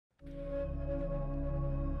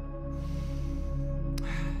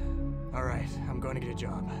going to get a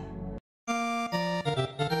job.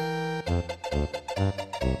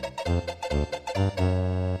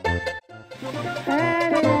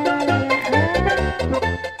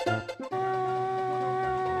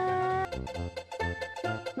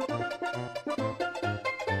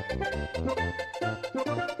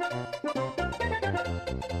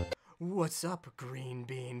 What's up, green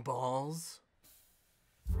bean balls?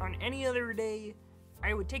 On any other day,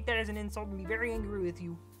 I would take that as an insult and be very angry with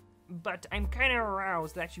you. But I'm kind of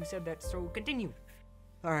aroused that you said that, so continue.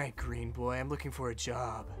 Alright, green boy, I'm looking for a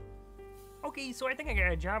job. Okay, so I think I got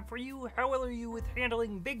a job for you. How well are you with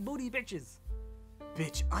handling big booty bitches?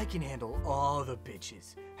 Bitch, I can handle all the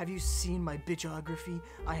bitches. Have you seen my bitchography?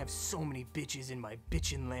 I have so many bitches in my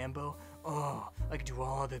bitchin' Lambo. Oh, I can do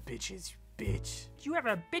all the bitches, bitch. You have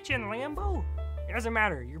a bitchin' Lambo? It doesn't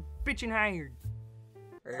matter, you're bitchin' hired.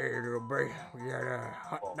 Hey, little boy, we got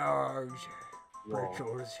hot dogs,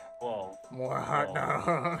 pretzels, more hot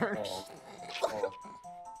dogs.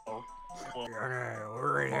 You wanna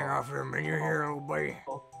order anything off your menu here, little boy?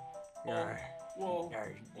 Yeah.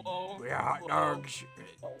 We got hot dogs,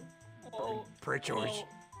 pretzels,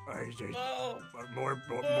 more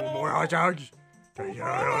hot dogs. I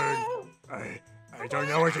don't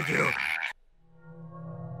know what to do.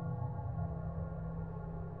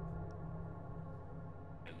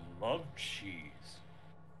 I love cheese.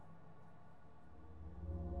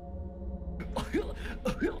 What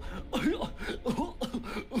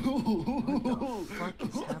the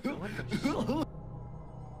fuck is happening? What the shit?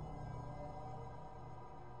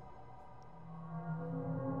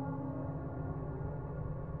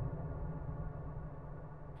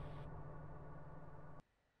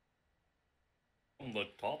 On the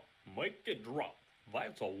top, make it drop.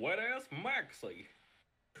 That's a wet ass maxi.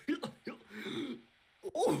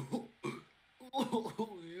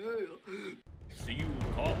 See you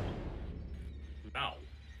in coffee. Now,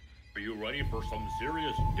 are you ready for some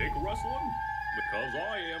serious dick wrestling? Because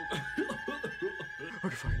I am.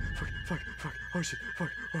 Okay, fuck. Oh shit, fuck.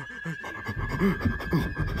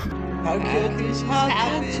 How could this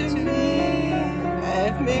happen to me?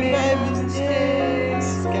 I've made my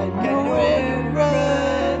mistakes, got nowhere to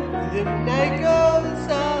run. The night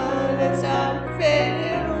goes on as I'm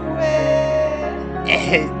fading away.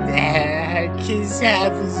 And kiss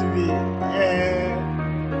happens to me.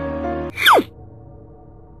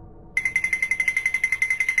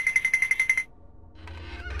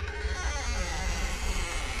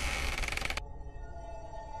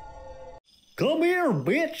 Come here,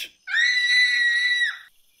 bitch!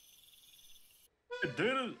 I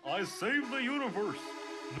did it! I saved the universe!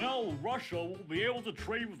 Now Russia will be able to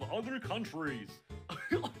trade with other countries!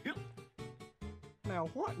 Now,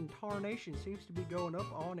 what in tarnation seems to be going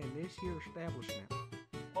up on in this here establishment?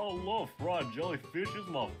 I love fried jellyfish is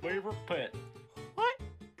my favorite pet. What?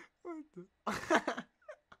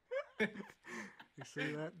 You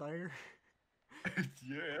see that there?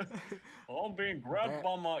 Yeah, I'm being grabbed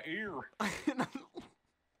by my ear.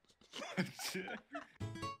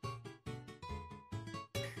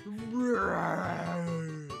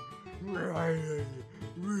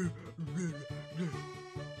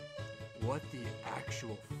 What the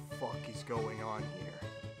actual fuck is going on here?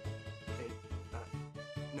 Hey,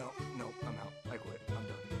 no, I'm out. I quit. I'm done.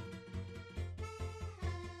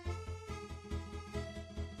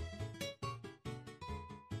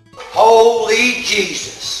 Holy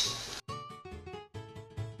Jesus!